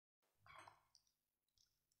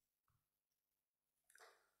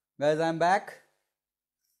Guys, I'm back.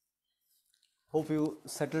 Hope you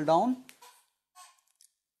settle down.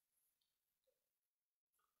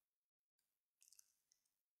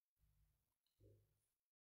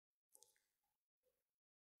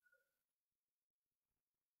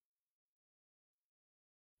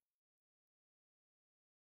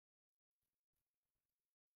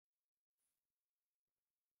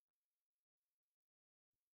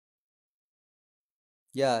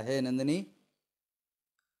 Yeah, hey Nandini,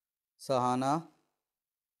 Sahana.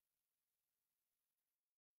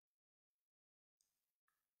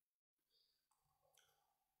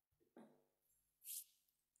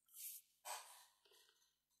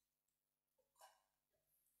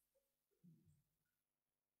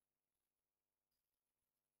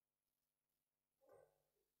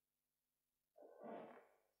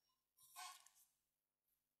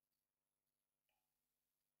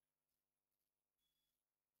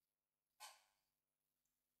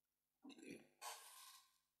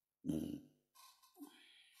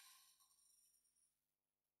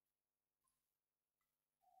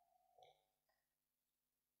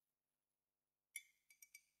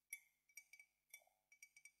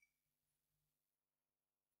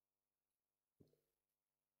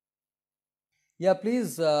 Yeah,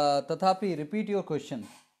 please, Tathapi, repeat your question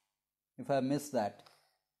if I missed that.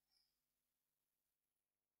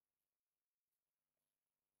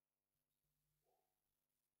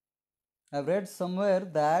 I've read somewhere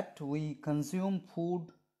that we consume food,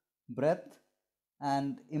 breath,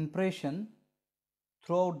 and impression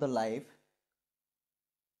throughout the life.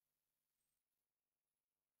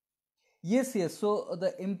 Yes, yes. So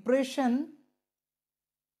the impression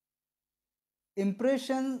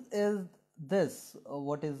is this.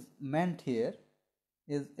 What is meant here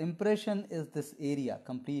is impression is this area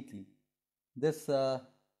completely. This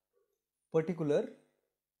particular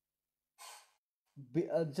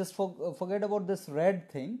just forget about this red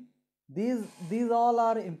thing. These all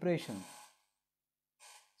are impressions.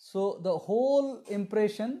 So the whole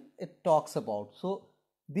impression it talks about. So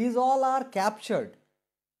these all are captured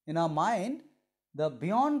in our mind. The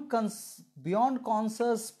beyond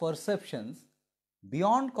conscious perceptions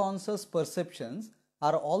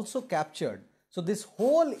are also captured. So this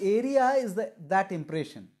whole area is that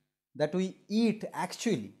impression that we eat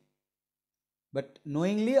actually, but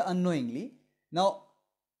knowingly, unknowingly. Now,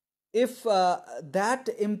 if that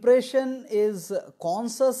impression is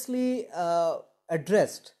consciously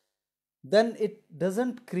addressed, then it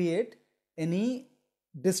doesn't create any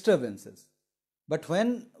disturbances. But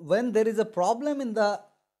when there is a problem in the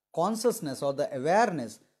consciousness or the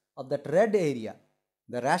awareness of that red area,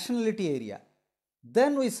 the rationality area,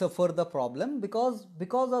 then we suffer the problem because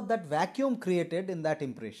of that vacuum created in that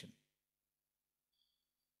impression.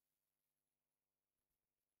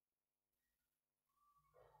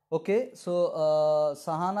 Okay, so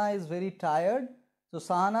Sahana is very tired. So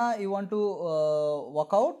Sahana, you want to walk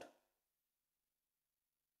out?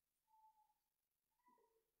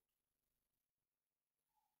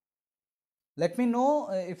 Let me know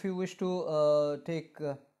if you wish to take.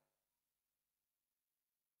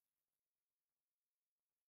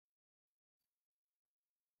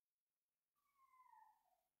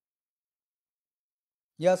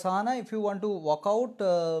 Yeah, Sahana, if you want to walk out,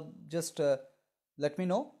 just let me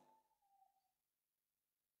know,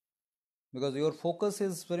 because your focus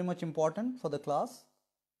is very much important for the class.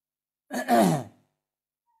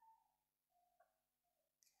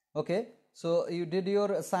 Okay, so you did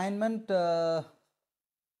your assignment,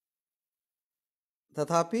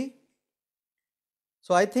 Tathapi.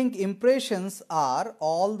 So I think impressions are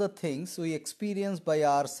all the things we experience by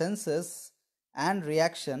our senses and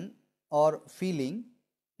reaction or feeling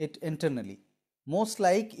it internally. Most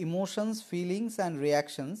like emotions, feelings, and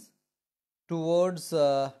reactions towards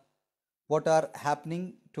what are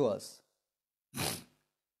happening to us.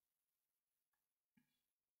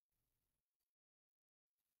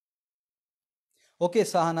 Okay,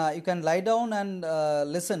 Sahana, you can lie down and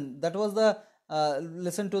listen. That was the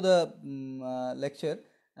listen to the lecture.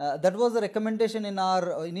 That was the recommendation in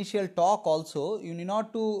our initial talk. Also, you need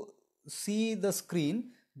not to see the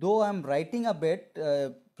screen. Though I'm writing a bit.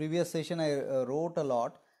 Previous session I wrote a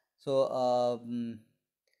lot, so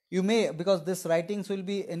you may, because this writings will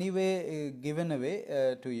be anyway given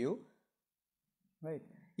away to you. Right.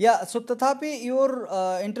 Yeah, so Tathapi, your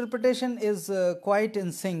interpretation is quite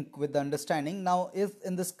in sync with the understanding. Now, if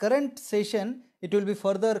in this current session, it will be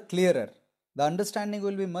further clearer. The understanding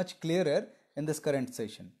will be much clearer in this current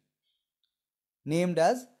session, named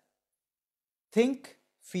as Think,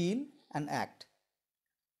 Feel, and Act.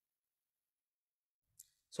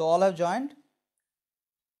 So, all have joined?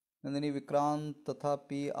 Nandini, Vikrant,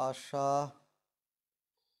 Tathapi, Asha,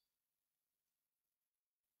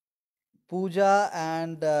 Pooja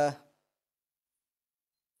and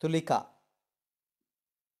Tulika.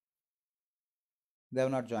 They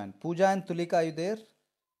have not joined. Pooja and Tulika, are you there?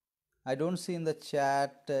 I don't see in the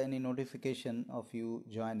chat any notification of you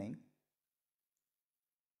joining.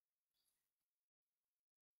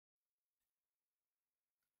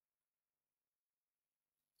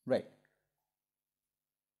 Right.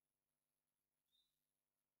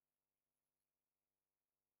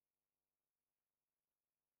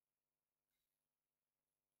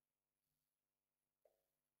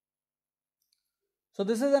 So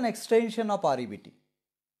this is an extension of REBT.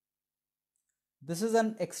 This is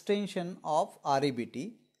an extension of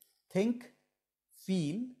REBT. Think,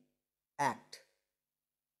 feel, act.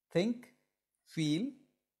 Think, feel,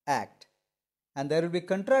 act. And there will be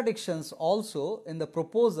contradictions also in the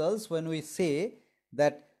proposals when we say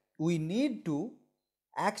that we need to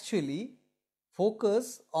actually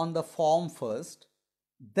focus on the form first,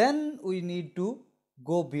 then we need to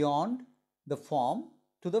go beyond the form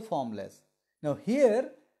to the formless. Now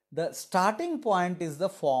here the starting point is the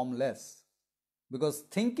formless, because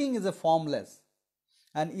thinking is a formless.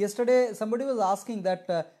 And yesterday somebody was asking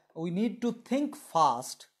that we need to think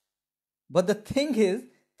fast, but the thing is,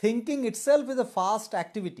 thinking itself is a fast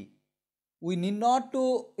activity. We need not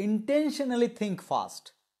to intentionally think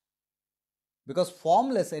fast, because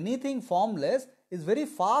formless, anything formless is very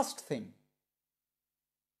fast thing.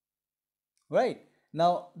 Right?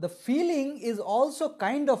 Now the feeling is also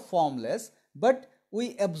kind of formless, but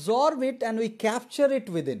we absorb it and we capture it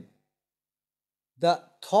within. The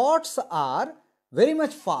thoughts are very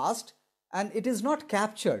much fast and it is not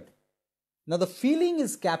captured. Now the feeling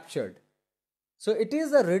is captured. So it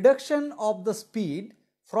is a reduction of the speed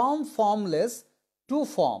from formless to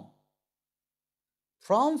form.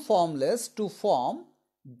 From formless to form,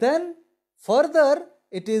 then further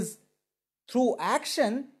it is through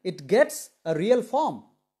action it gets a real form.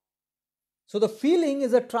 So the feeling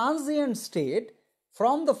is a transient state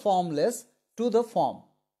from the formless to the form,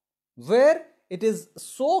 where it is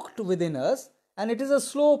soaked within us and it is a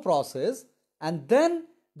slow process, and then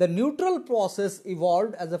the neutral process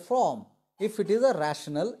evolved as a form if it is a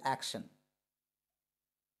rational action.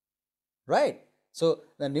 Right? So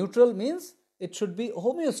the neutral means it should be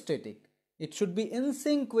homeostatic. It should be in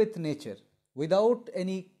sync with nature without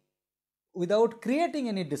creating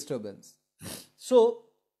any disturbance. So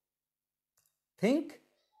think,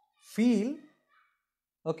 feel,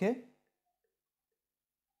 okay.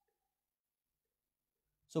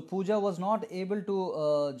 So Pooja was not able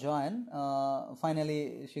to join.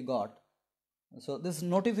 Finally, she got. So this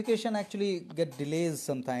notification actually get delays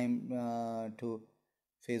sometime to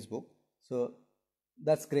Facebook. So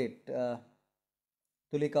that's great.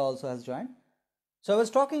 Tulika also has joined. So I was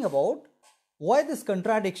talking about why this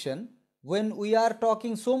contradiction when we are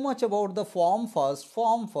talking so much about the form first,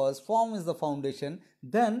 form is the foundation.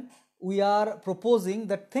 Then we are proposing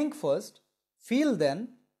that think first, feel then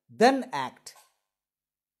act.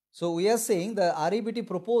 So we are saying the REBT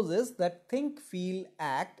proposes that think, feel,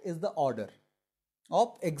 act is the order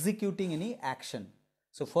of executing any action.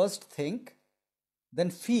 So first think,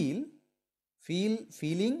 then feel.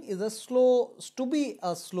 Feeling is to be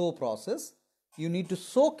a slow process. You need to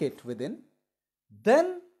soak it within.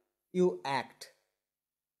 Then you act.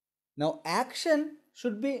 Now action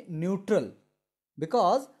should be neutral,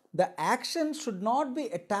 because the action should not be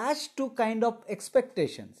attached to kind of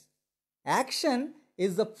expectations. Action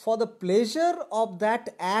is for the pleasure of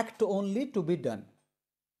that act only to be done.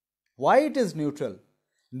 Why it is neutral?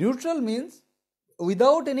 Neutral means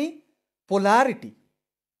without any polarity.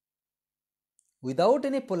 Without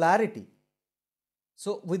any polarity.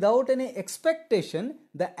 So without any expectation,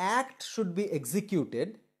 the act should be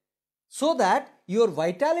executed so that your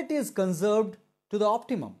vitality is conserved to the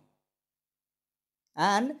optimum.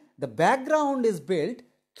 And the background is built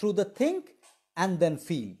through the think and then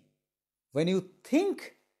feel. When you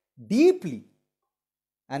think deeply,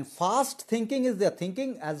 and fast thinking is there,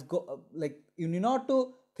 thinking as like you need not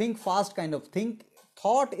to think fast kind of think.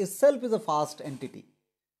 Thought itself is a fast entity.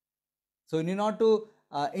 So you need not to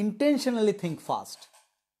intentionally think fast.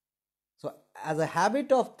 So as a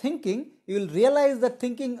habit of thinking, you will realize that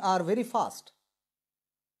thinking are very fast.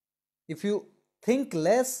 If you think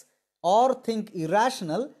less or think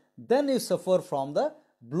irrational, then you suffer from the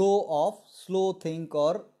blow of slow think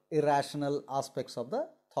or irrational aspects of the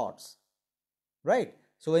thoughts. Right?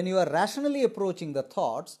 So when you are rationally approaching the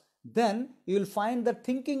thoughts, then you will find that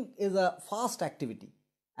thinking is a fast activity.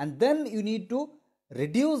 And then you need to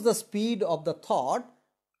reduce the speed of the thought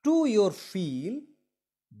to your feel,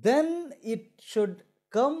 then it should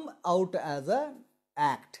come out as an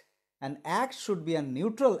act. An act should be a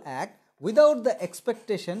neutral act without the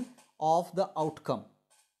expectation of the outcome.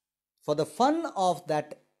 For the fun of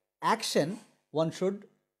that action, one should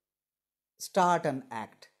start an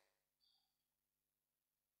act.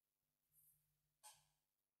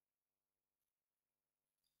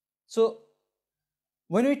 So,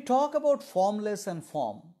 when we talk about formless and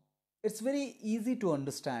form, it's very easy to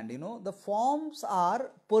understand. The forms are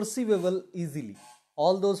perceivable easily.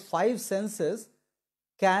 All those five senses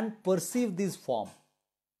can perceive this form.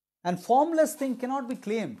 And formless thing cannot be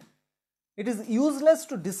claimed. It is useless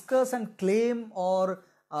to discuss and claim or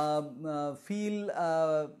feel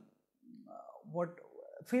a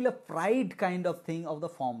pride kind of thing of the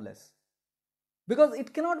formless, because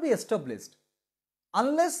it cannot be established.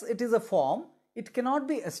 Unless it is a form, it cannot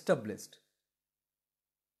be established.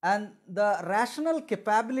 And the rational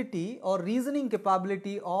capability or reasoning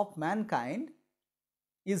capability of mankind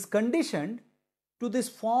is conditioned to this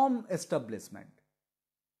form establishment.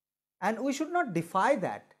 And we should not defy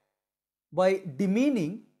that by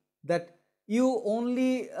demeaning that you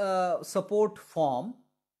only support form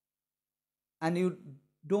and you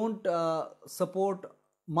don't support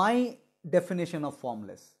my definition of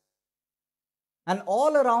formless. And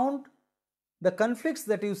all around the conflicts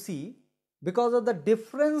that you see because of the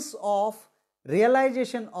difference of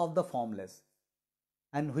realization of the formless,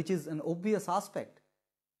 and which is an obvious aspect.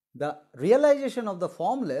 The realization of the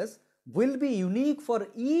formless will be unique for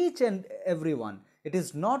each and everyone. It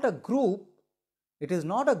is not a group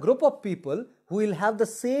of people who will have the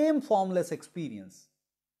same formless experience.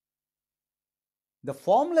 The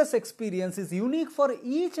formless experience is unique for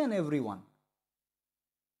each and everyone.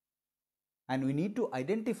 And we need to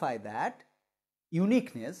identify that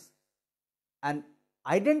uniqueness, and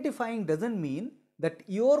identifying doesn't mean that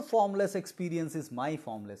your formless experience is my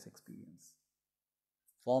formless experience.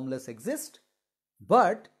 Formless exists,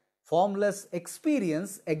 but formless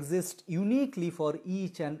experience exists uniquely for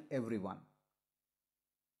each and everyone.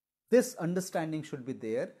 This understanding should be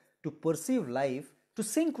there to perceive life, to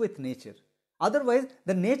sync with nature. Otherwise,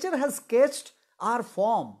 the nature has sketched our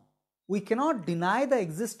form. We cannot deny the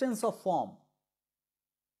existence of form.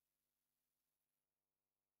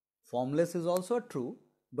 Formless is also true,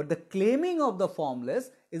 but the claiming of the formless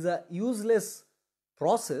is a useless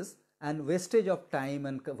process and wastage of time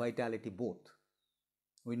and vitality both.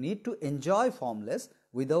 We need to enjoy formless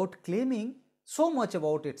without claiming so much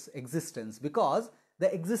about its existence, because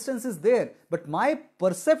the existence is there, but my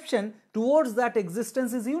perception towards that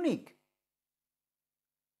existence is unique.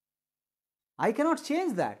 I cannot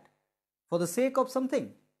change that for the sake of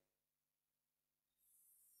something.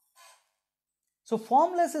 So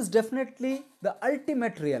formless is definitely the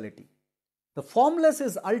ultimate reality. The formless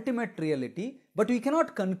is ultimate reality, but we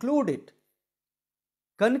cannot conclude it.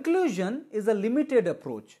 Conclusion is a limited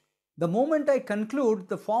approach. The moment I conclude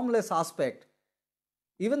the formless aspect,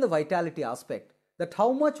 even the vitality aspect, that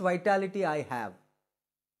how much vitality I have.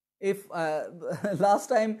 If last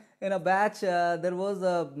time in a batch there was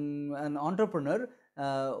an entrepreneur,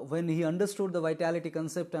 when he understood the vitality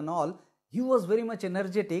concept and all, he was very much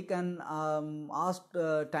energetic and asked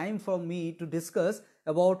time from me to discuss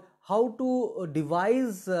about how to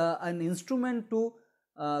devise an instrument to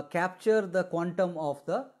capture the quantum of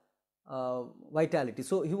the vitality.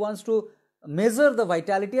 So he wants to measure the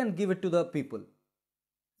vitality and give it to the people.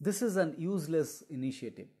 This is an useless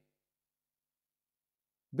initiative,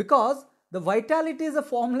 because the vitality is a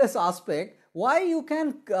formless aspect. Why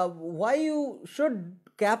you should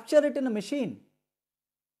capture it in a machine?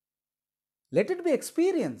 Let it be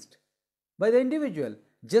experienced by the individual.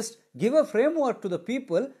 Just give a framework to the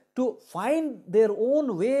people to find their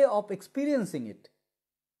own way of experiencing it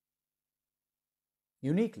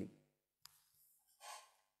uniquely.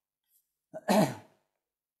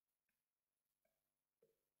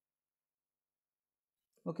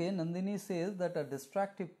 Okay, Nandini says that a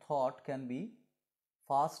distractive thought can be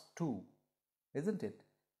fast too, isn't it?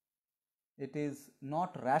 It is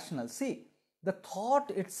not rational. See, the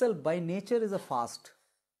thought itself by nature is a fast.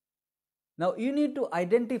 Now you need to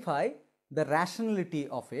identify the rationality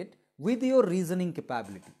of it with your reasoning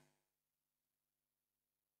capability.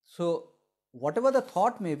 So whatever the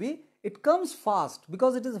thought may be, it comes fast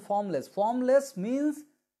because it is formless. Formless means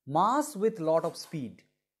mass with lot of speed.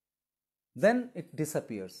 Then it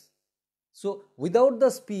disappears. So without the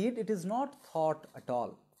speed, it is not thought at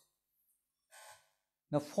all.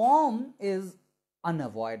 Now form is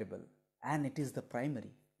unavoidable, and it is the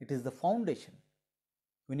primary, it is the foundation.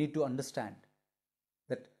 We need to understand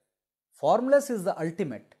that formless is the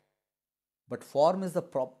ultimate, but form is the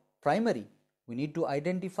primary. We need to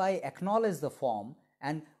identify, acknowledge the form,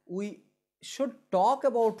 and we should talk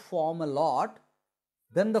about form a lot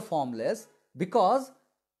than the formless, because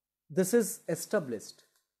this is established.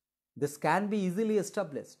 This can be easily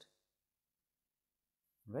established,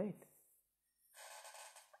 right?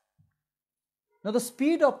 Now, the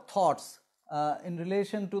speed of thoughts, in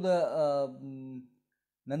relation to the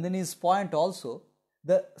Nandini's point also,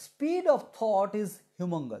 the speed of thought is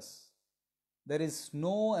humongous. There is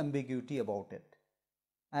no ambiguity about it.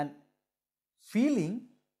 And feeling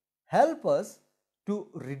help us to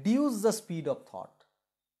reduce the speed of thought.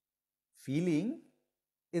 Feeling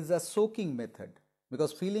is a soaking method,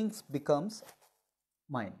 because feelings becomes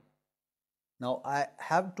mine. Now I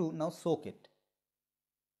have to now soak it.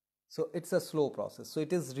 So it's a slow process. So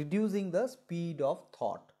it is reducing the speed of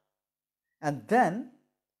thought. And then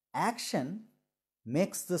action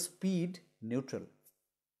makes the speed neutral,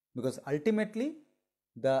 because ultimately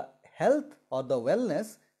the health or the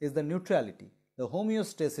wellness is the neutrality, the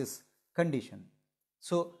homeostasis condition.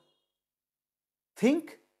 So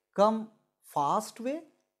think come fast way,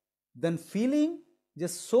 then feeling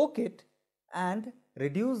just soak it and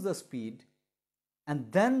reduce the speed,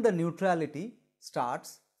 and then the neutrality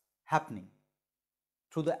starts happening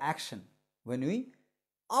through the action when we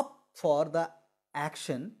opt for the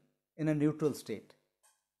action in a neutral state.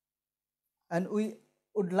 And we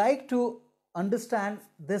would like to understand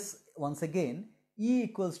this once again. E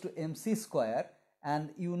equals to mc square,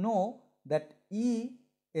 and you know that E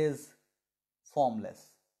is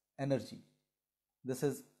formless energy. This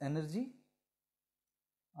is energy.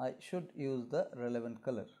 I should use the relevant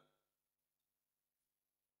color.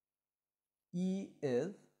 E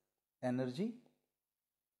is energy,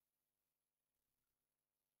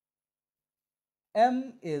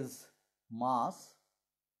 M is mass,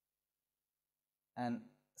 and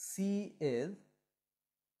C is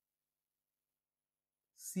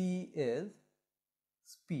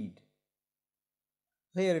speed.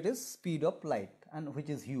 Here it is speed of light, and which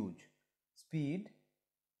is huge. Speed,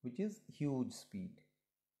 which is huge speed.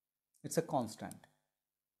 It's a constant.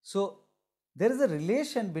 So there is a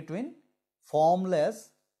relation between formless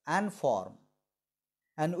and form.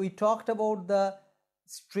 And we talked about the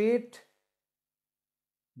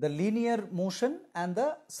linear motion and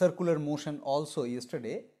the circular motion also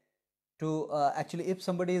yesterday. To actually, if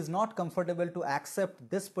somebody is not comfortable to accept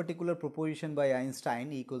this particular proposition by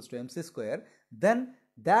Einstein, E equals to mc square, then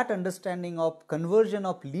that understanding of conversion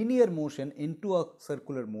of linear motion into a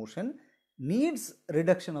circular motion needs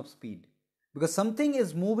reduction of speed, because something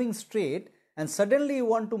is moving straight and suddenly you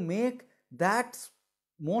want to make that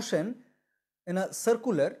motion in a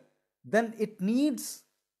circular, then it needs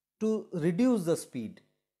to reduce the speed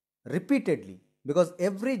repeatedly, because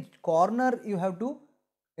every corner you have to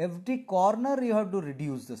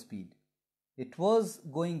reduce the speed. It was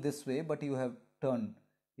going this way, but you have turned.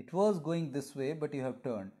 It was going this way, but you have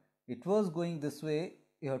turned. It was going this way,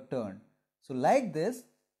 you have turned. So like this,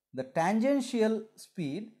 the tangential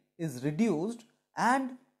speed is reduced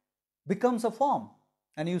and becomes a form.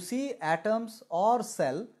 And you see atoms or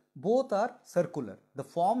cell, both are circular. The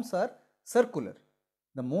forms are circular.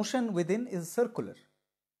 The motion within is circular.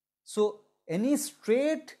 So any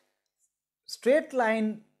straight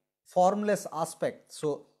line formless aspect.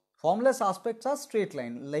 So formless aspects are straight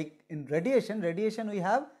line. Like in radiation we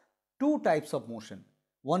have two types of motion.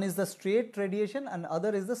 One is the straight radiation and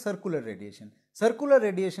other is the circular radiation. Circular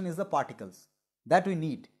radiation is the particles that we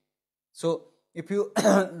need. So if you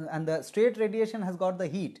and the straight radiation has got the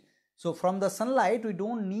heat. So from the sunlight we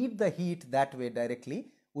don't need the heat that way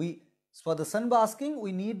directly. For the sun basking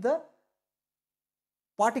we need the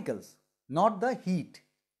particles, not the heat.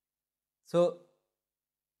 So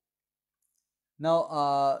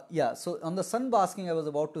now so on the sun basking I was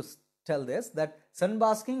about to tell this, that sun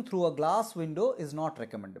basking through a glass window is not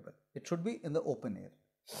recommendable. It should be in the open air.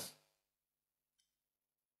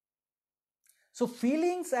 So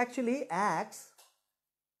feelings actually act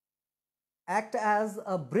as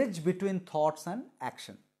a bridge between thoughts and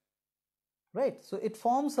action, right? So it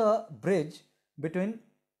forms a bridge between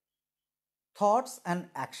thoughts and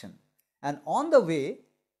action, and on the way,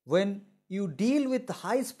 when you deal with the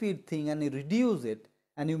high speed thing and you reduce it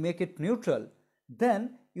and you make it neutral,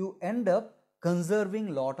 then you end up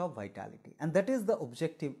conserving lot of vitality, and that is the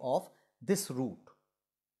objective of this route,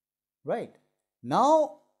 right?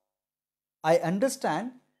 Now I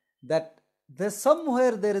understand that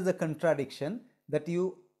somewhere there is a contradiction, that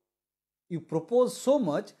you propose so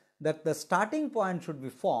much that the starting point should be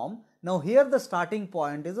form. Now here the starting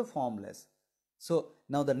point is a formless. So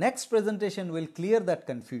now the next presentation will clear that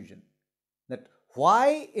confusion, that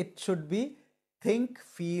why it should be think,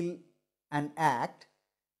 feel, an act,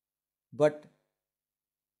 but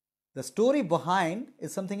the story behind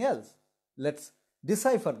is something else. Let's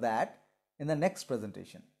decipher that in the next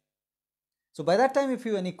presentation. So by that time, if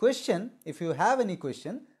you have any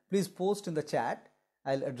question, please post in the chat.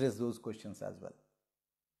 I'll address those questions as well.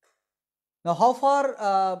 Now, how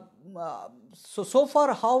far? So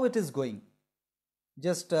far, how it is going?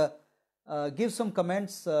 Just give some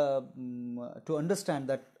comments to understand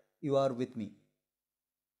that you are with me.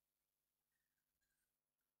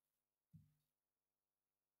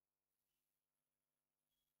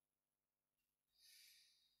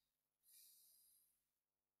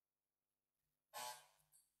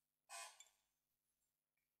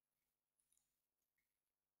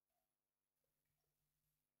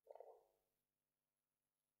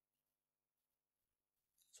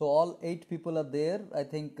 So all 8 people are there. I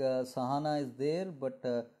think Sahana is there, but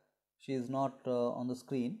she is not on the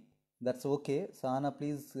screen. That's okay. Sahana,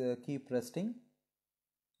 please keep resting.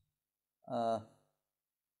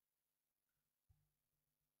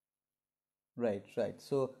 Right.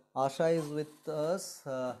 So Asha is with us.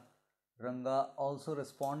 Ranga also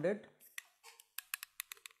responded.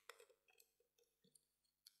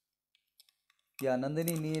 Yeah,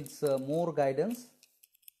 Nandini needs more guidance.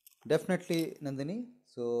 Definitely, Nandini.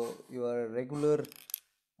 So you are a regular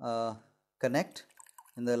connect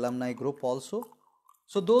in the alumni group also.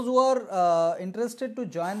 So those who are interested to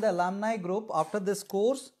join the alumni group after this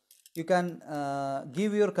course, you can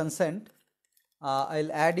give your consent.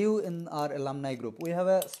 I'll add you in our alumni group. We have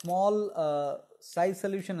a small Sai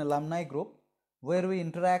Solution alumni group where we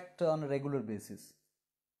interact on a regular basis.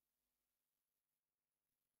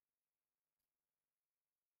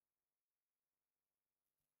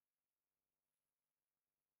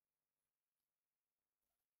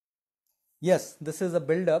 Yes, this is a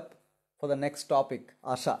build up for the next topic.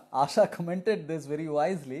 Asha commented this very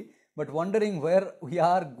wisely, but wondering where we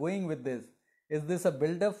are going with this. Is this a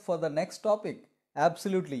build up for the next topic?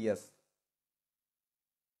 Absolutely yes.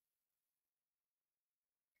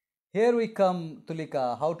 Here we come,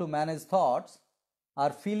 Tulika, how to manage thoughts.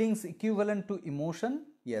 Are feelings equivalent to emotion?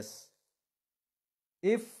 Yes.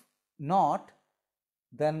 If not,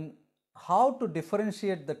 then how to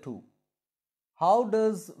differentiate the two? How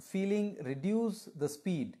does feeling reduce the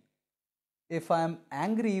speed? If I am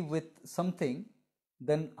angry with something,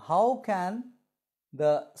 then how can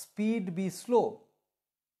the speed be slow?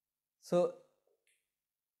 So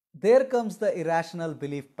there comes the irrational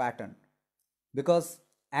belief pattern, because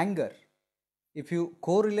anger, if you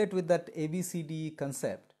correlate with that ABCD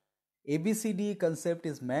concept, ABCD concept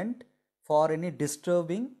is meant for any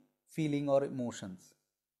disturbing feeling or emotions.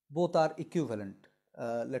 Both are equivalent.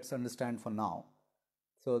 Let's understand for now.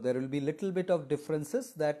 So there will be little bit of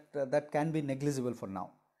differences that can be negligible for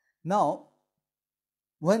now. Now,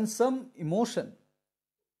 when some emotion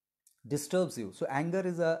disturbs you, so anger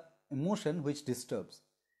is a emotion which disturbs,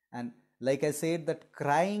 and like I said, that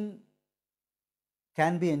crying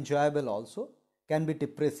can be enjoyable also, can be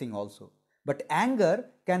depressing also, but anger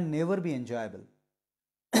can never be enjoyable.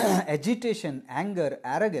 Agitation, anger,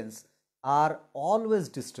 arrogance are always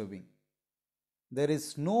disturbing. There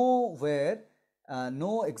is nowhere,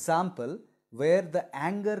 no example where the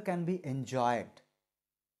anger can be enjoyed.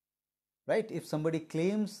 Right? If somebody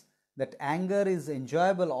claims that anger is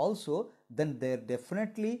enjoyable also, then there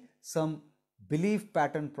definitely some belief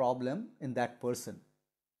pattern problem in that person,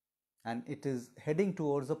 and it is heading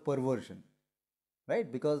towards a perversion,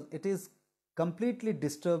 right? Because it is completely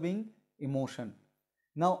disturbing emotion.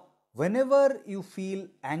 Now, whenever you feel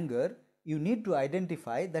anger, you need to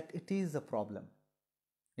identify that it is a problem.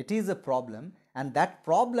 It is a problem, and that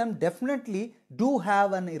problem definitely do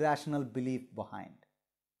have an irrational belief behind.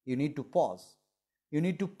 You need to pause. You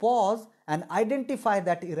need to pause and identify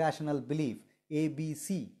that irrational belief,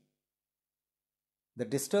 ABC. The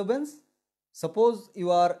disturbance, suppose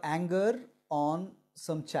you are anger on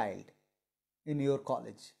some child in your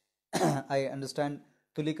college. I understand,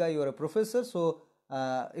 Tulika, you are a professor, so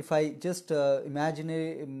if I just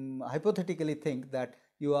hypothetically think that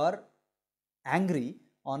you are angry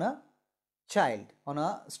on a child, on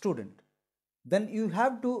a student, then you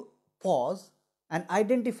have to pause and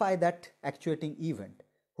identify that actuating event.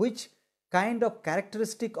 Which kind of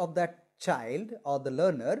characteristic of that child or the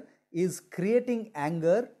learner is creating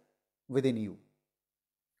anger within you?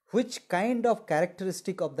 Which kind of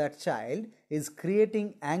characteristic of that child is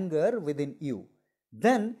creating anger within you?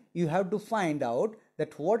 Then you have to find out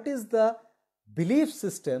that what is the belief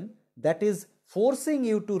system that is forcing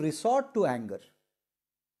you to resort to anger.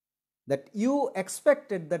 That you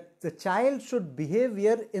expected that the child should behave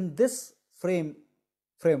here in this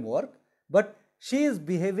framework, but she is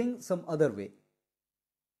behaving some other way.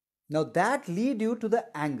 Now that lead you to the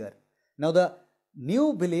anger. Now the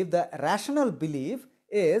new belief, the rational belief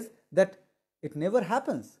is that it never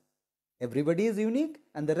happens. Everybody is unique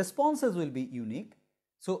and the responses will be unique.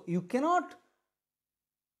 So you cannot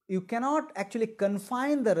actually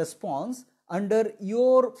confine the response under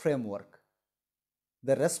your framework.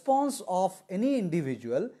 The response of any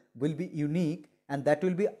individual will be unique and that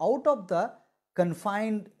will be out of the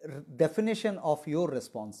confined definition of your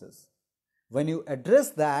responses. When you address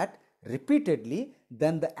that repeatedly,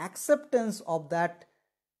 then the acceptance of that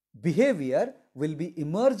behavior will be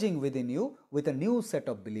emerging within you with a new set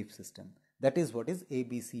of belief system. That is what is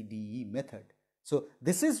ABCDE method. So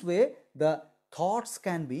this is where the thoughts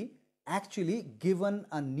can be actually given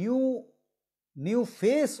a new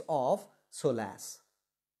face of solace.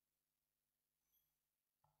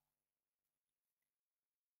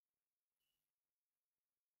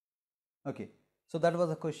 Okay, so that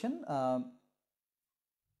was a question.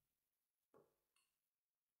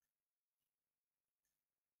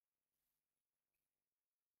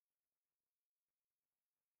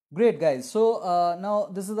 Great, guys. So now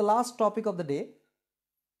this is the last topic of the day.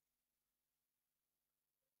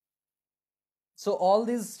 So all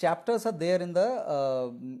these chapters are there in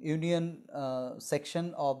the union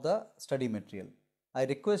section of the study material. I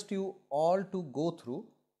request you all to go through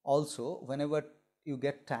also whenever you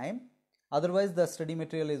get time. Otherwise, the study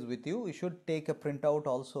material is with you. You should take a printout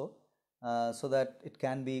also so that it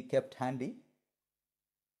can be kept handy.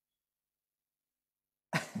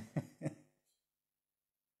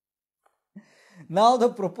 Now the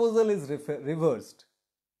proposal is reversed.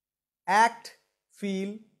 Act,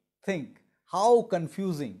 feel, think. How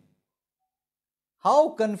confusing. How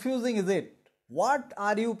confusing is it? What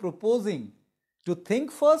are you proposing? To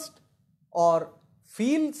think first or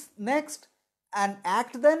feel next and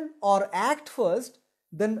act then, or act first,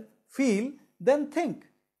 then feel, then think?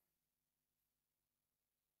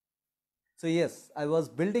 So yes, I was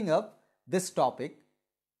building up this topic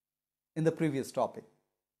in the previous topic,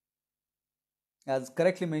 as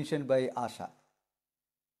correctly mentioned by Asha.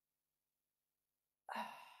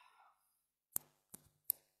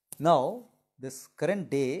 Now, this current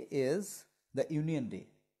day is the Union Day,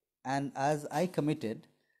 and as I committed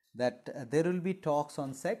that there will be talks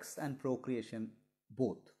on sex and procreation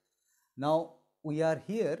both. Now, we are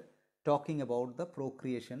here talking about the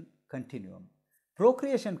procreation continuum.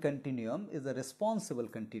 Procreation continuum is a responsible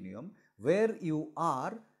continuum where you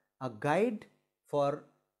are a guide for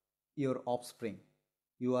your offspring.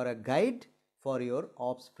 You are a guide for your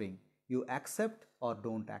offspring. You accept or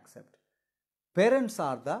don't accept. Parents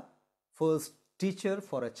are the first teacher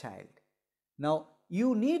for a child. Now,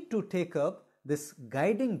 you need to take up this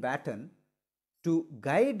guiding baton to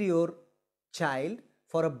guide your child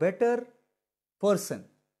for a better person,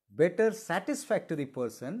 better satisfactory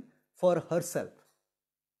person for herself.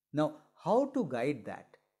 Now, how to guide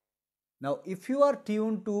that? Now, if you are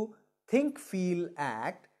tuned to think, feel,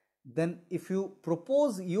 act, then if you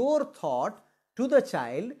propose your thought to the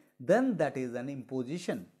child, then that is an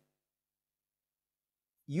imposition.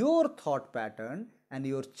 Your thought pattern and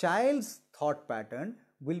your child's thought pattern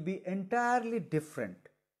will be entirely different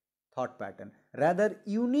thought pattern, rather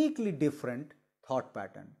uniquely different thought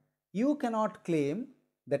pattern. You cannot claim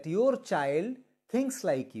that your child thinks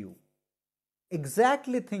like you,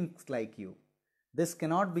 exactly thinks like you. This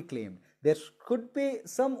cannot be claimed. There could be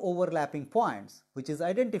some overlapping points which is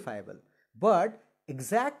identifiable, but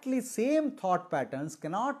exactly same thought patterns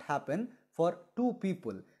cannot happen for two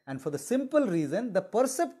people, and for the simple reason the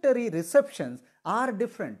perceptory receptions are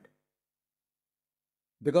different,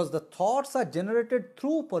 because the thoughts are generated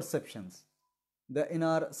through perceptions. In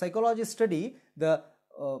our psychology study, the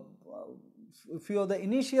few of the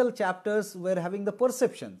initial chapters were having the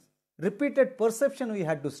perceptions, repeated perception we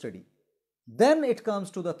had to study. Then it comes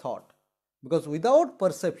to the thought, because without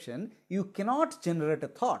perception you cannot generate a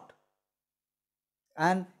thought,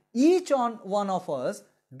 and each one of us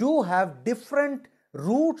do have different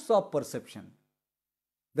roots of perception.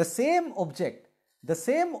 The same object,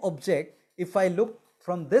 if I look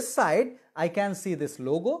from this side, I can see this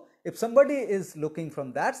logo. If somebody is looking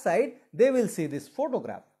from that side, they will see this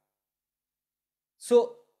photograph.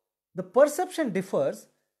 So the perception differs,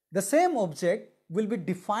 the same object will be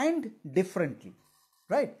defined differently,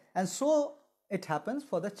 right? And so it happens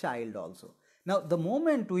for the child also. Now, the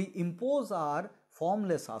moment we impose our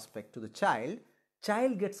formless aspect to the child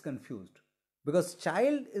gets confused, because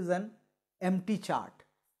child is an empty chart,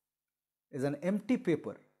 is an empty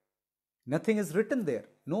paper. Nothing is written there.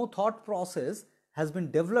 No thought process has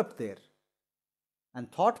been developed there.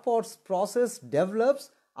 And thought process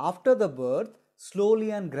develops after the birth, slowly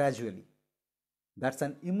and gradually. That's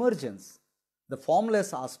an emergence. The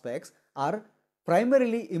formless aspects are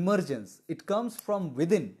primarily emergence. It comes from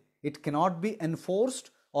within. It cannot be enforced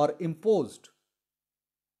or imposed.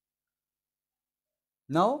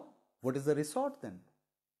 Now, what is the resort then?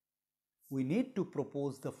 We need to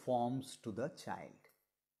propose the forms to the child.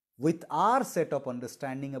 With our set of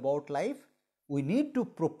understanding about life, we need to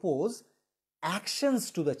propose actions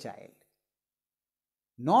to the child.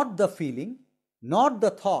 Not the feeling, not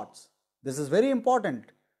the thoughts. This is very important.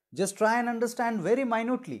 Just try and understand very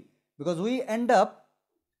minutely, because we end up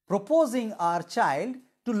proposing our child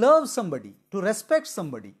to love somebody, to respect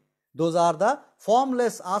somebody. Those are the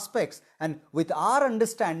formless aspects. And with our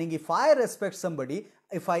understanding, if I respect somebody,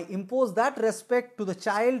 if I impose that respect to the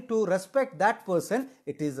child to respect that person,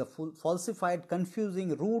 it is a falsified,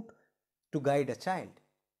 confusing route to guide a child.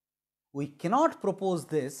 We cannot propose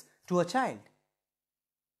this to a child.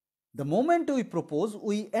 The moment we propose,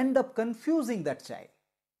 we end up confusing that child,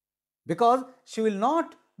 because she will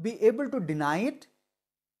not be able to deny it.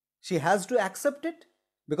 She has to accept it,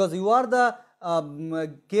 because you are the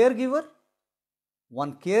caregiver.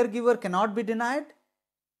 One caregiver cannot be denied,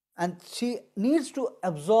 and she needs to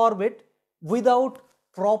absorb it without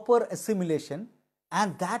proper assimilation,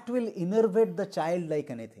 and that will innervate the child like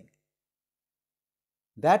anything.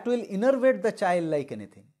 That will innervate the child like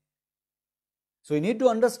anything. So you need to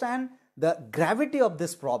understand the gravity of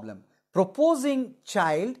this problem. Proposing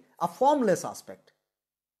child a formless aspect,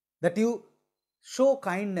 that you show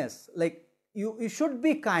kindness, like you should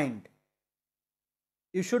be kind.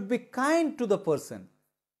 You should be kind to the person.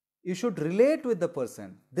 You should relate with the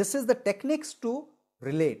person. This is the techniques to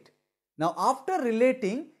relate. Now, after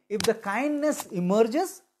relating, if the kindness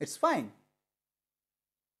emerges, it's fine.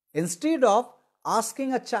 Instead of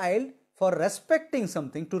asking a child for respecting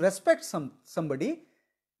something, to respect somebody,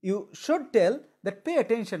 you should tell that pay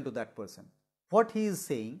attention to that person. What he is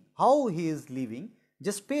saying, how he is living,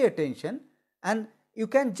 just pay attention, and you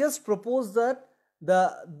can just propose that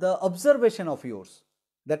the observation of yours,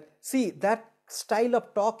 that see, that style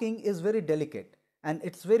of talking is very delicate and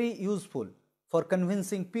it's very useful for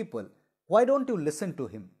convincing people. Why don't you listen to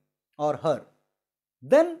him or her?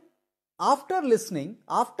 Then after listening,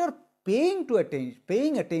 after paying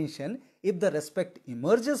attention, if the respect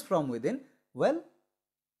emerges from within, well,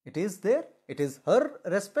 it is there. It is her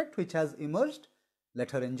respect which has emerged.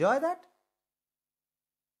 Let her enjoy that.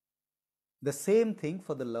 The same thing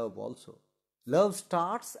for the love also. Love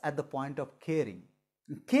starts at the point of caring.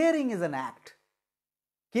 Caring is an act.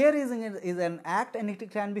 Care is an act, and it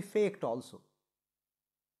can be faked also.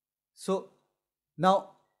 So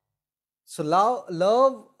now,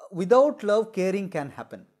 love, without love, caring can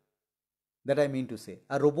happen. That I mean to say,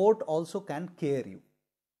 a robot also can care you.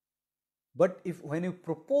 But when you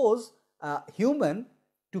propose a human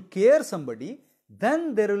to care somebody,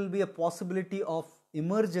 then there will be a possibility of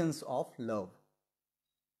emergence of love.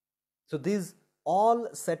 So these all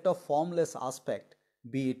set of formless aspect,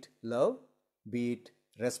 be it love, be it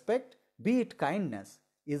respect, be it kindness,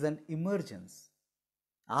 is an emergence.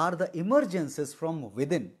 Are the emergences from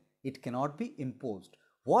within. It cannot be imposed.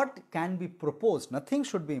 What can be proposed? Nothing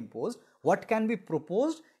should be imposed. What can be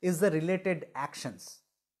proposed is the related actions.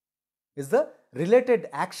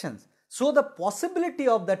 So the possibility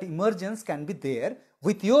of that emergence can be there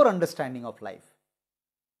with your understanding of life.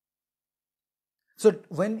 So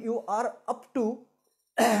when you are up to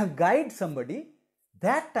guide somebody,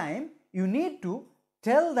 that time you need to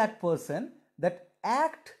tell that person that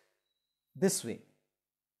act this way.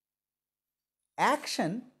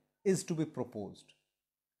 Action is to be proposed.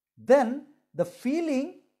 Then the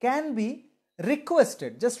feeling can be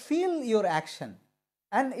requested. Just feel your action,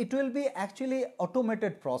 and it will be actually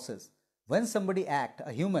automated process. When somebody act,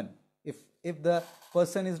 a human, if the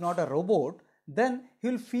person is not a robot, then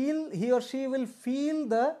he or she will feel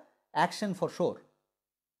the action for sure.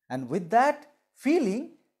 And with that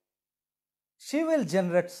feeling, she will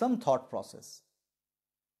generate some thought process.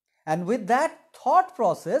 And with that thought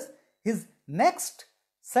process, his next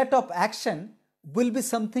set of action will be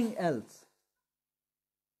something else.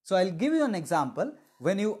 So I'll give you an example.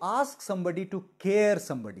 When you ask somebody to care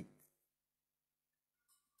somebody,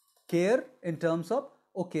 care in terms of,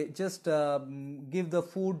 okay, just give the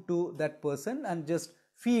food to that person and just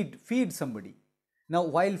feed somebody. Now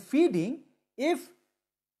while feeding, if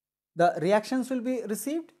the reactions will be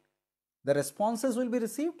received, the responses will be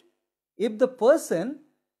received. If the person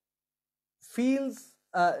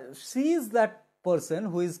sees that person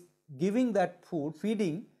who is giving that food,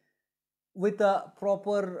 feeding, with a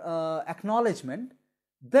proper acknowledgement,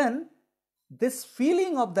 then this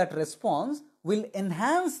feeling of that response will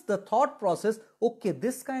enhance the thought process. Okay,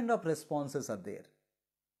 this kind of responses are there.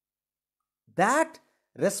 That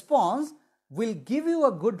response will give you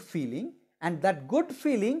a good feeling, and that good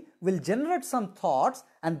feeling will generate some thoughts,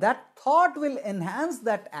 and that thought will enhance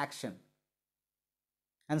that action.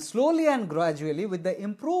 And slowly and gradually, with the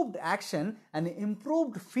improved action, an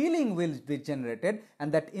improved feeling will be generated,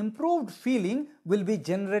 and that improved feeling will be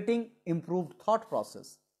generating improved thought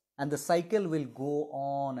process, and the cycle will go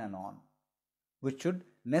on and on, which should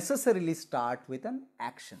necessarily start with an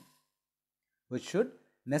action.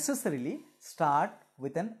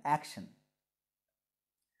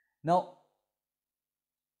 Now,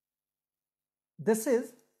 this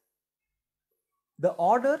is the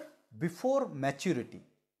order before maturity,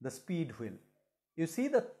 the speed wheel. You see,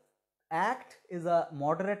 the act is a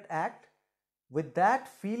moderate act, with that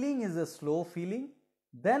feeling is a slow feeling,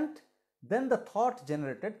 then the thought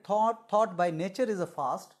generated, thought by nature is a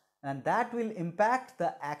fast, and that will impact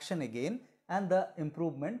the action again, and the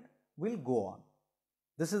improvement will go on.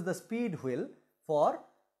 This is the speed wheel for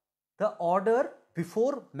the order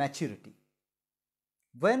before maturity.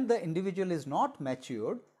 When the individual is not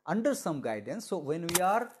matured, under some guidance, so when we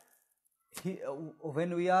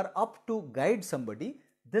are up to guide somebody,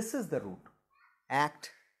 this is the route: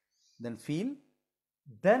 act, then feel,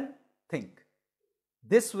 then think.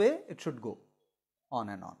 This way it should go on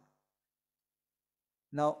and on.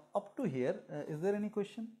 Now, up to here, is there any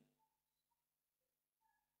question?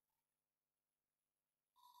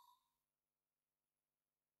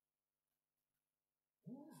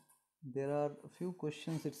 There are a few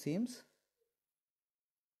questions, it seems.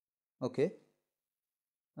 Okay.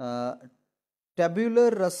 Tabular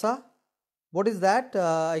rasa, what is that?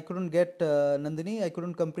 I couldn't get, Nandini, I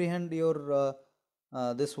couldn't comprehend your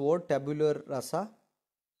this word, tabular rasa.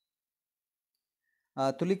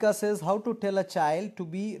 Tulika says, how to tell a child to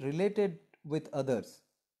be related with others?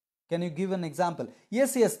 Can you give an example?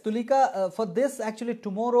 Yes, Tulika, for this actually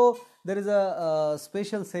tomorrow there is a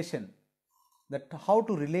special session, that how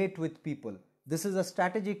to relate with people. This is a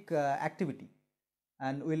strategic activity,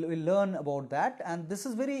 and we'll learn about that, and this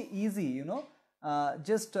is very easy, you know.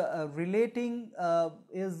 Just relating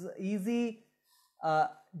is easy,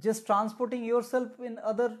 just transporting yourself in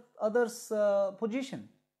others position.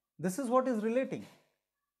 This is what is relating,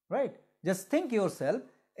 right? Just think yourself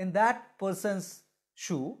in that person's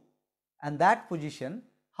shoe and that position,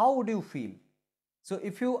 how would you feel? So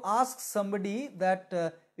if you ask somebody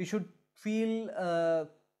that you should feel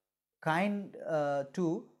kind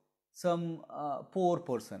to some poor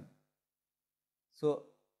person, so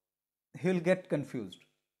he'll get confused.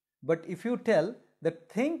 But if you tell that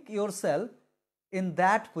think yourself in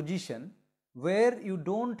that position where you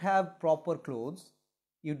don't have proper clothes,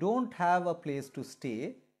 you don't have a place to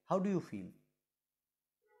stay, how do you feel?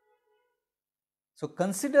 So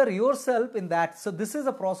consider yourself in that. So this is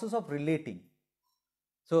a process of relating.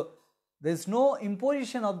 So there is no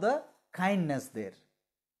imposition of the kindness there,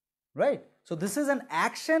 right? So this is an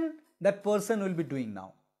action that person will be doing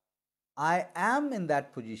now. I am in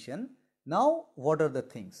that position. Now what are the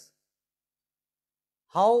things?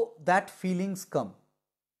 How that feelings come?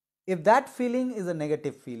 If that feeling is a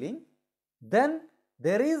negative feeling, then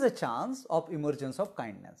there is a chance of emergence of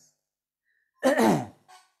kindness.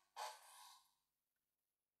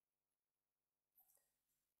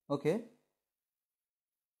 Okay.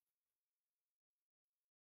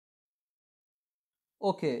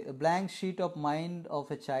 Okay, a blank sheet of mind of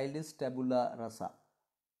a child is tabula rasa.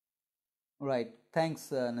 Right, thanks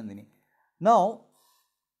Nandini. Now,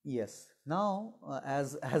 yes, now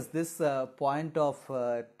as this point of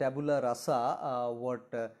tabula rasa,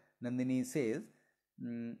 what Nandini says,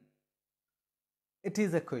 it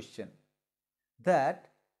is a question that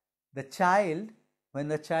the child, when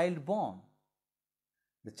the child born,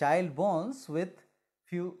 the child borns with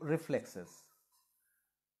few reflexes,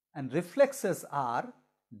 and reflexes are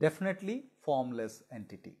definitely formless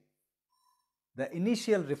entity. The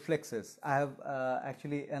initial reflexes, I have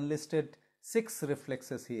actually enlisted 6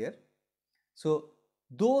 reflexes here. So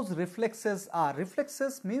those reflexes are,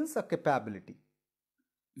 reflexes means a capability,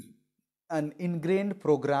 an ingrained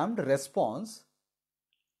programmed response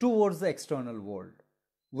towards the external world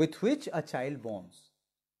with which a child bonds.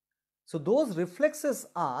 So those reflexes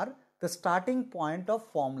are the starting point of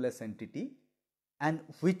formless entity, and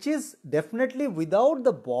which is definitely without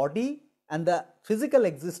the body and the physical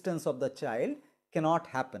existence of the child cannot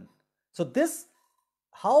happen. So this,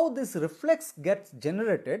 how this reflex gets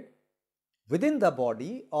generated within the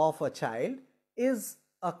body of a child is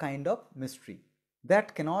a kind of mystery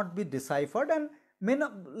that cannot be deciphered, and may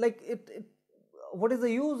not, like it what is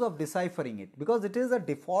the use of deciphering it, because it is a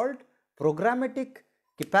default programmatic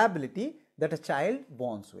capability that a child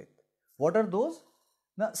borns with. What are those?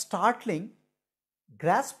 Now, startling,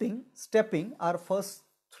 grasping, stepping are first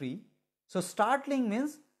three. So, startling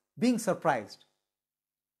means being surprised,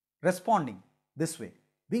 responding this way,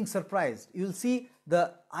 being surprised. You will see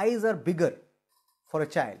the eyes are bigger for a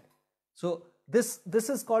child. So, this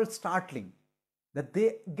is called startling, that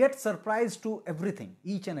they get surprised to everything,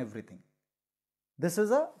 each and everything. This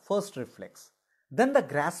is a first reflex. Then the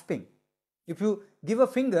grasping. If you give a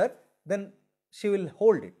finger, then she will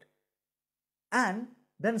hold it. And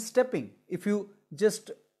then stepping. If you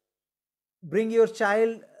just bring your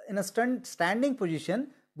child in a standing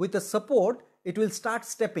position with a support, it will start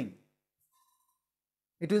stepping.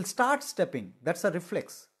 It will start stepping. That's a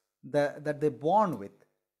reflex that they born with.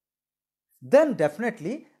 Then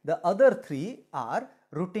definitely the other three are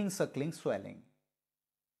rooting, suckling, swelling.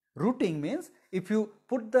 Rooting means if you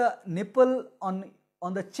put the nipple on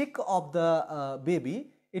the cheek of the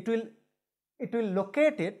baby, it will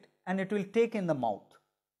locate it and it will take in the mouth.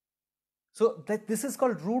 So this is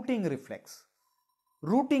called rooting reflex.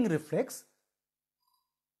 Rooting reflex.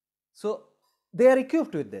 So they are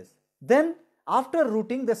equipped with this. Then after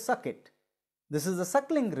rooting, they suck it. This is the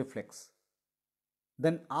suckling reflex.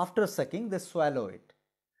 Then after sucking, they swallow it.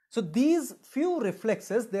 So these few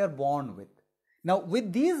reflexes they are born with. Now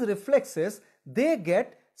with these reflexes, they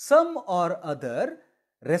get some or other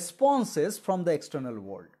responses from the external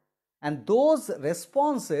world. And those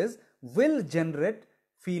responses will generate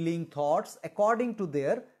feeling, thoughts according to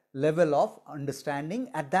their level of understanding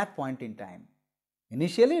at that point in time.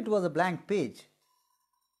 Initially it was a blank page,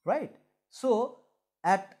 right? So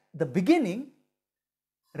at the beginning,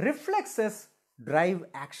 reflexes drive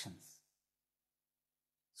actions.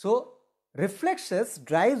 So reflexes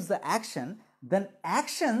drives the action, then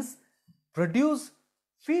actions produce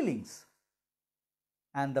feelings,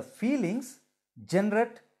 and the feelings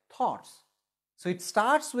generate thoughts. So it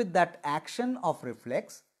starts with that action of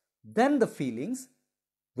reflex, then the feelings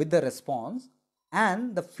with the response,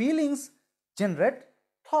 and the feelings generate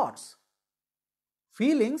thoughts.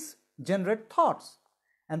 Feelings generate thoughts,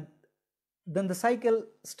 and then the cycle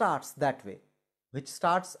starts that way, which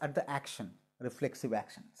starts at the action, reflexive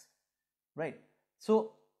actions, right?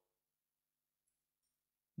 So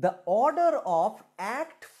the order of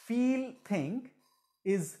act, feel, think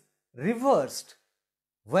is reversed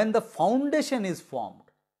when the foundation is formed.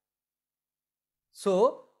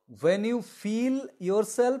 So when you feel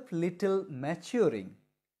yourself little maturing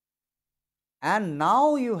and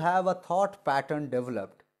now you have a thought pattern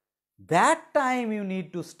developed, that time you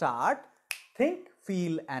need to start think,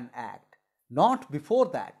 feel and act, not before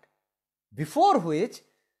that. Before which,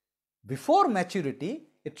 before maturity,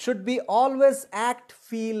 it should be always act,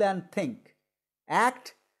 feel and think.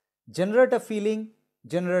 Act, generate a feeling,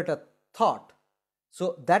 generate a thought.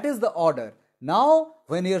 So that is the order. Now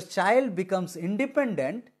when your child becomes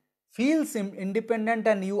independent, feels independent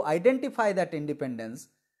and you identify that independence,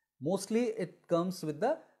 mostly it comes with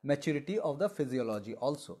the maturity of the physiology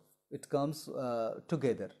also. It comes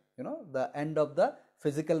together. The end of the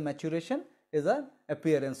physical maturation is an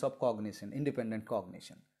appearance of cognition, independent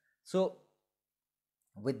cognition. So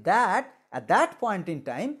with that, at that point in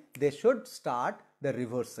time, they should start the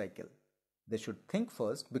reverse cycle. They should think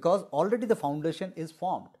first, because already the foundation is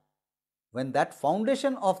formed. When that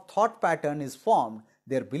foundation of thought pattern is formed,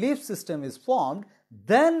 their belief system is formed,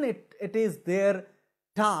 then it is their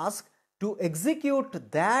task to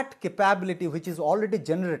execute that capability which is already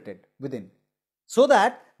generated within, so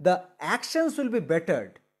that the actions will be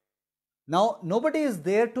bettered. Now nobody is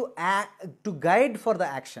there to guide for the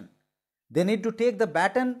action. They need to take the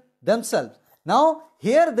baton themselves. Now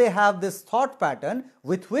here they have this thought pattern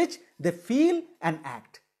with which they feel and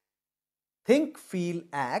act. Think, feel,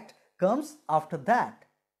 act comes after that.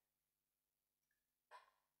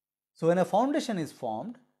 So when a foundation is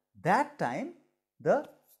formed, that time the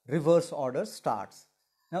reverse order starts.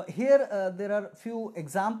 Now here there are few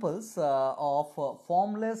examples of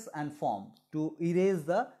formless and form to erase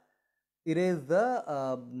the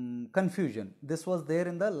confusion. This was there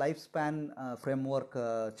in the lifespan framework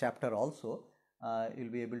chapter also. You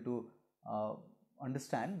will be able to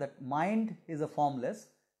understand that mind is a formless,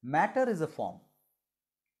 matter is a form.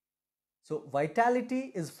 So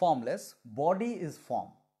vitality is formless, body is form.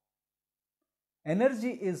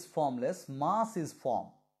 Energy is formless, mass is form.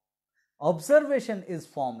 Observation is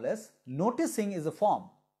formless, noticing is a form.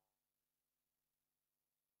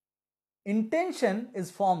 Intention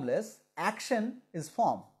is formless, action is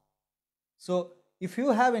form. So if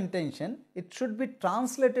you have intention, it should be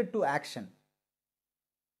translated to action.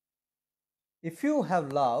 If you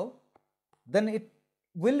have love, then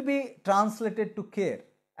will be translated to care,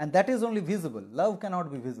 and that is only visible. Love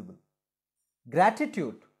cannot be visible.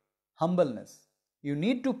 Gratitude, humbleness. You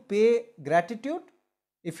need to pay gratitude.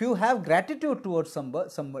 If you have gratitude towards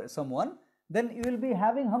someone, then you will be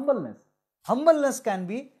having humbleness. Humbleness can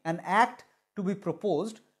be an act to be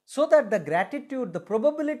proposed, so that the gratitude, the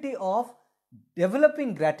probability of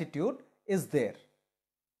developing gratitude is there.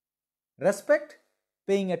 Respect,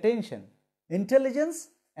 paying attention. Intelligence,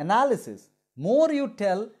 analysis. More you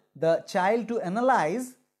tell the child to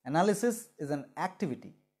analyze, analysis is an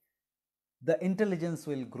activity, the intelligence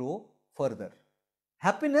will grow further.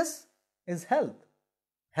 Happiness is health.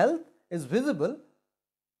 Health is visible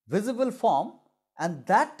form, and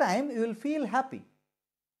that time you will feel happy.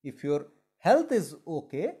 If your health is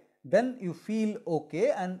okay, then you feel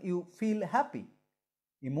okay and you feel happy.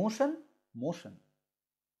 Emotion, motion.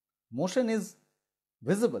 Motion is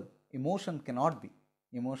visible, emotion cannot be.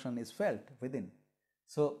 Emotion is felt within.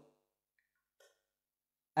 So,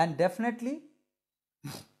 and definitely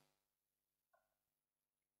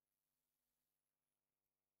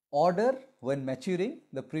order when maturing,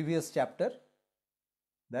 the previous chapter,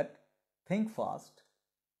 that think fast,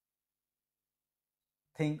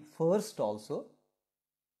 think first also,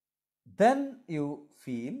 then you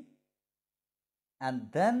feel, and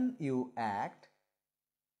then you act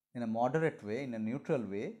in a moderate way, in a neutral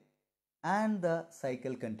way, and the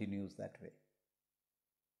cycle continues that way.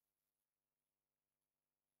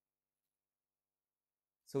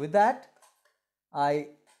 So with that, I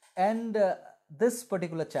end this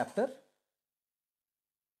particular chapter.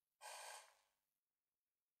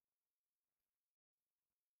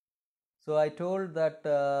 So I told that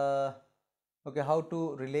okay, how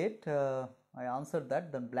to relate. I answered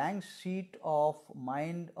that the blank sheet of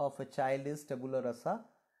mind of a child is tabula rasa.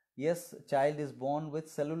 Yes, child is born with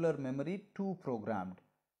cellular memory 2 programmed.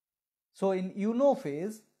 So in UNO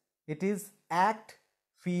phase, it is act,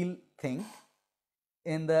 feel, think.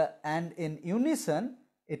 And in unison,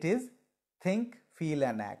 it is think, feel,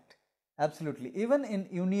 and act. Absolutely. Even in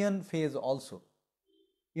union phase also.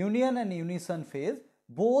 Union and unison phase,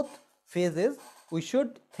 both phases, we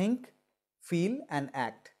should think, feel, and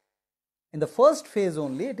act. In the first phase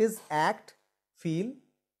only, it is act, feel,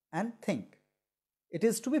 and think. It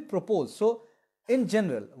is to be proposed. So, in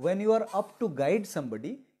general, when you are up to guide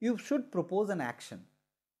somebody, you should propose an action.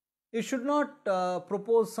 You should not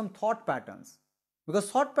propose some thought patterns, because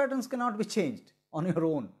thought patterns cannot be changed on your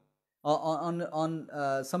own,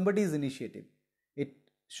 on somebody's initiative. It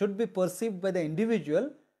should be perceived by the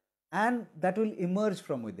individual, and that will emerge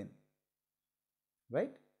from within,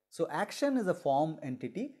 right? So action is a form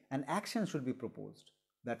entity, and action should be proposed.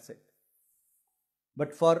 That's it.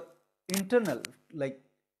 But for internal, like,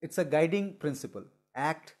 it's a guiding principle: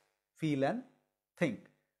 act, feel, and think.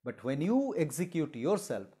 But when you execute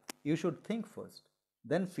yourself, you should think first,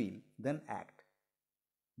 then feel, then act.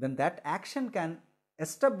 Then that action can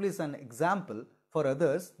establish an example for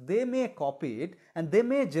others. They may copy it, and they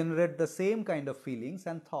may generate the same kind of feelings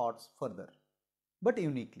and thoughts further, but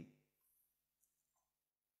uniquely.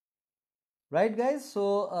 Right, guys?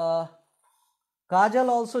 So, Kajal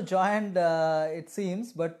also joined, it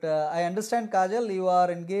seems, but I understand, Kajal, you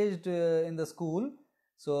are engaged in the school.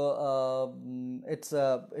 So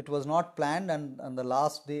it was not planned, and on the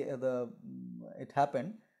last day it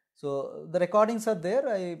happened. So the recordings are there.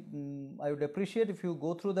 I would appreciate if you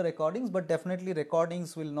go through the recordings, but definitely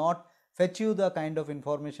recordings will not fetch you the kind of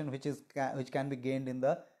information which can be gained in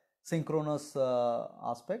the synchronous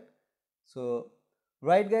aspect. So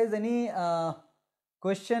right, guys, any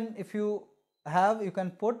question if you have, you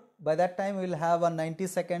can put. By that time we will have a 90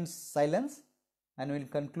 seconds silence, and we will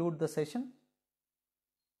conclude the session.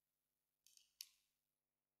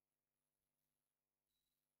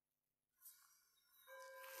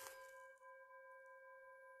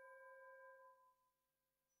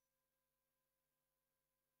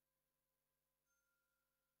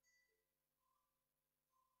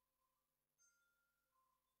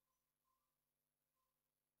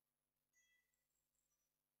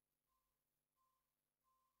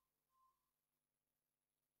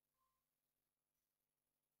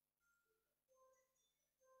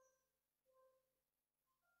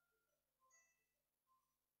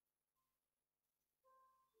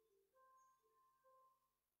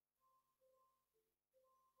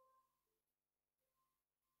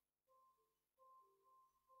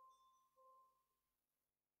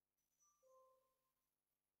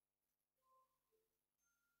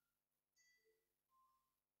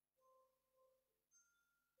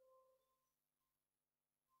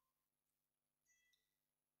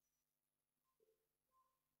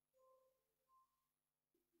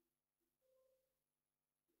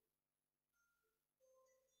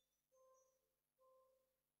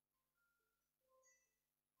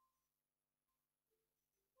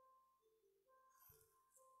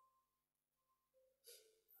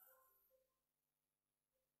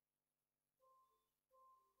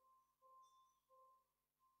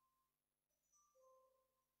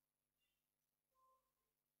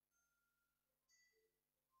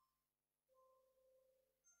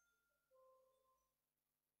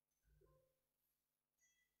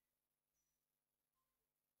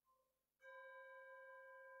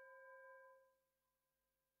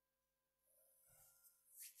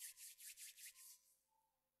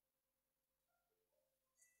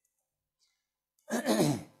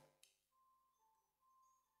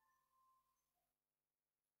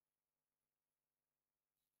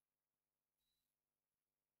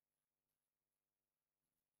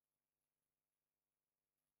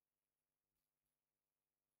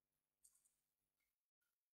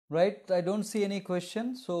 Right, I don't see any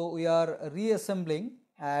question. So we are reassembling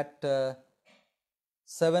at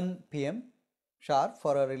 7 p.m. sharp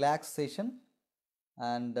for a relaxed session.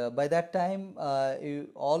 And by that time, you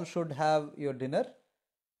all should have your dinner,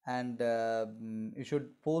 and you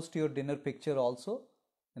should post your dinner picture also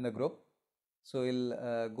in the group. So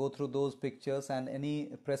we'll go through those pictures, and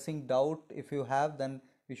any pressing doubt if you have, then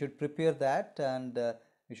you should prepare that, and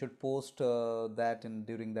you should post that in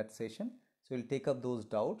during that session. So we'll take up those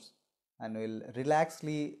doubts, and we'll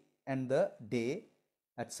relaxedly end the day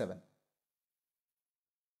at 7.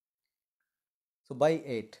 So by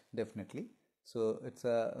 8 definitely. So it's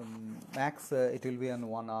a max it will be an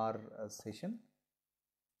 1 hour session,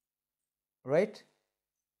 right?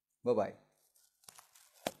 Bye bye.